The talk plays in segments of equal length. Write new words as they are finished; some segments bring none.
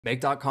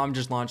Make.com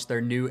just launched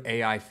their new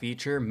AI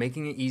feature,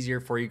 making it easier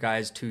for you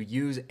guys to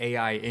use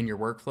AI in your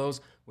workflows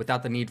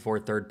without the need for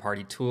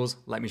third-party tools.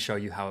 Let me show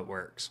you how it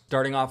works.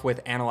 Starting off with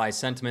Analyze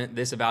Sentiment,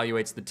 this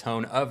evaluates the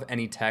tone of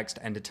any text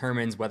and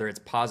determines whether it's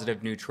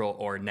positive, neutral,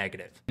 or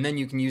negative. And then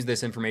you can use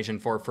this information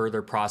for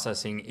further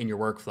processing in your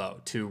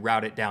workflow to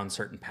route it down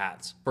certain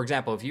paths. For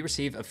example, if you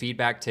receive a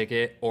feedback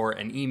ticket or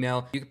an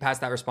email, you can pass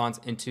that response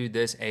into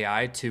this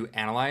AI to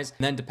analyze.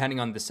 And then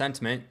depending on the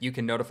sentiment, you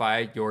can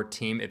notify your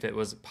team if it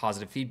was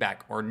positive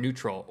feedback or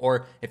neutral,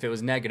 or if it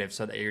was negative,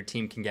 so that your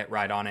team can get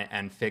right on it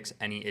and fix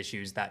any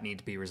issues that need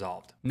to be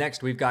resolved.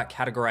 Next, we've got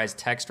categorize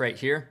text right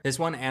here. This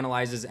one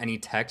analyzes any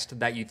text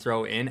that you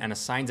throw in and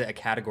assigns it a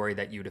category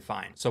that you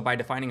define. So by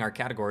defining our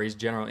categories,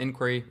 general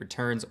inquiry,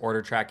 returns,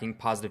 order tracking,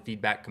 positive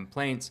feedback,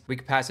 complaints, we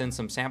could pass in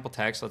some sample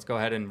text. Let's go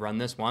ahead and run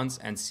this once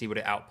and see what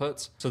it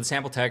outputs. So the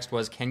sample text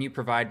was, can you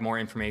provide more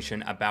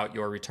information about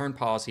your return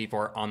policy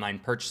for online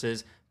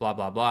purchases? Blah,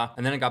 blah, blah.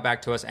 And then it got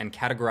back to us and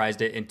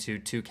categorized it into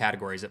two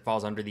categories. It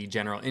falls under the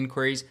general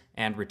inquiries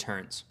and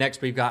returns.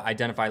 Next, we've got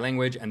identify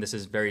language, and this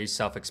is very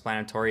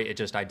self-explanatory. It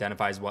just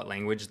identifies what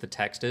language the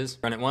text is.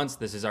 Run it once.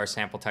 This is our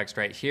sample text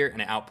right here,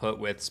 and it output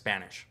with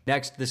Spanish.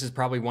 Next, this is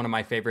probably one of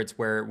my favorites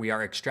where we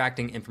are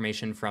extracting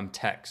information from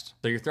text.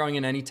 So you're throwing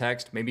in any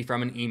text, maybe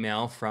from an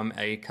email, from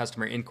a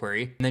customer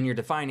inquiry, and then you're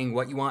defining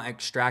what you want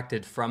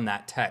extracted from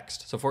that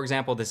text. So for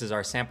example, this is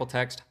our sample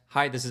text.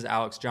 Hi, this is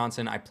Alex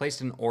Johnson. I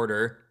placed an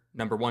order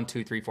number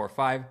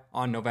 12345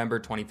 on November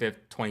 25th,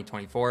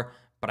 2024,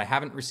 but I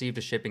haven't received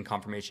a shipping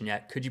confirmation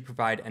yet. Could you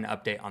provide an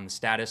update on the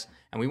status?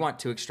 And we want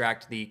to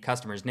extract the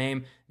customer's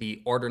name,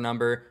 the order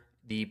number,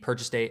 the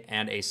purchase date,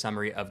 and a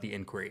summary of the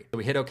inquiry. So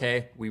we hit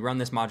OK, we run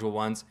this module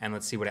once, and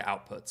let's see what it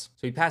outputs.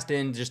 So we passed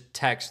in just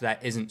text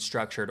that isn't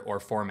structured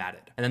or formatted.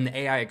 And then the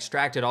AI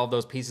extracted all of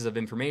those pieces of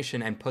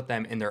information and put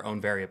them in their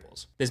own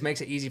variables. This makes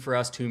it easy for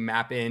us to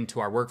map into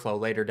our workflow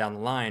later down the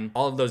line,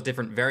 all of those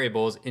different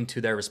variables into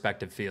their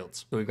respective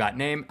fields. So we've got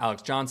name,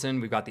 Alex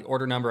Johnson, we've got the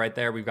order number right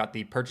there, we've got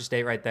the purchase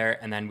date right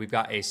there, and then we've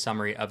got a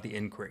summary of the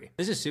inquiry.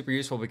 This is super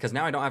useful because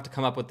now I don't have to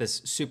come up with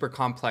this super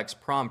complex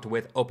prompt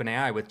with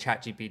OpenAI, with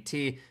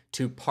ChatGPT,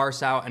 to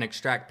parse out and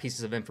extract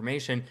pieces of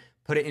information,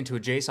 put it into a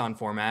JSON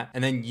format,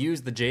 and then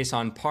use the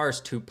JSON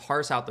parse to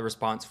parse out the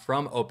response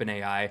from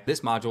OpenAI. This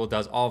module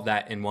does all of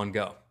that in one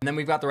go. And then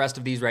we've got the rest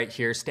of these right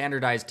here.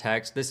 Standardized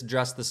text. This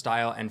adjusts the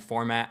style and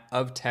format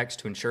of text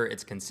to ensure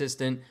it's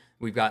consistent.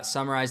 We've got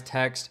summarized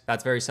text,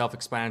 that's very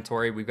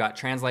self-explanatory. We've got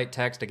translate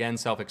text, again,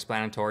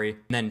 self-explanatory. And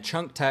then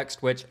chunk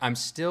text, which I'm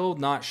still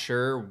not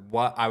sure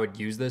what I would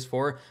use this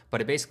for,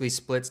 but it basically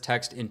splits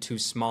text into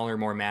smaller,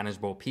 more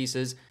manageable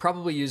pieces.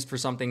 Probably used for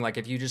something like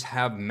if you just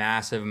have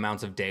massive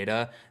amounts of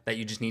data that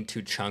you just need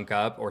to chunk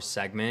up or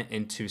segment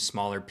into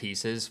smaller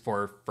pieces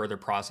for further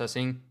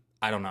processing.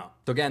 I don't know.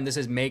 So again, this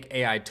is Make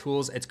AI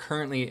Tools. It's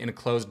currently in a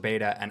closed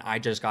beta, and I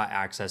just got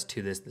access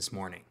to this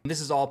morning.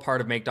 This is all part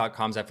of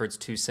Make.com's efforts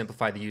to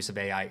simplify the use of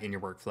AI in your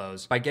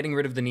workflows by getting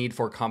rid of the need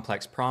for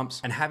complex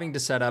prompts and having to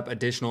set up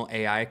additional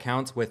AI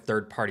accounts with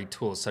third-party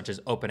tools such as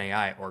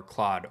OpenAI or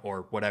Claude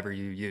or whatever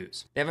you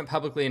use. They haven't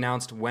publicly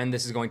announced when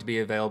this is going to be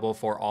available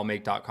for all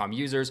Make.com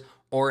users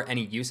or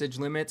any usage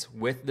limits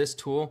with this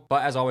tool.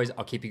 But as always,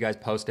 I'll keep you guys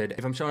posted.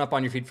 If I'm showing up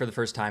on your feed for the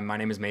first time, my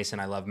name is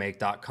Mason. I love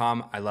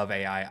Make.com. I love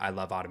AI. I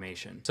love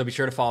automation. So be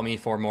sure to follow me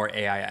for more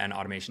AI and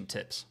automation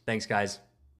tips. Thanks, guys.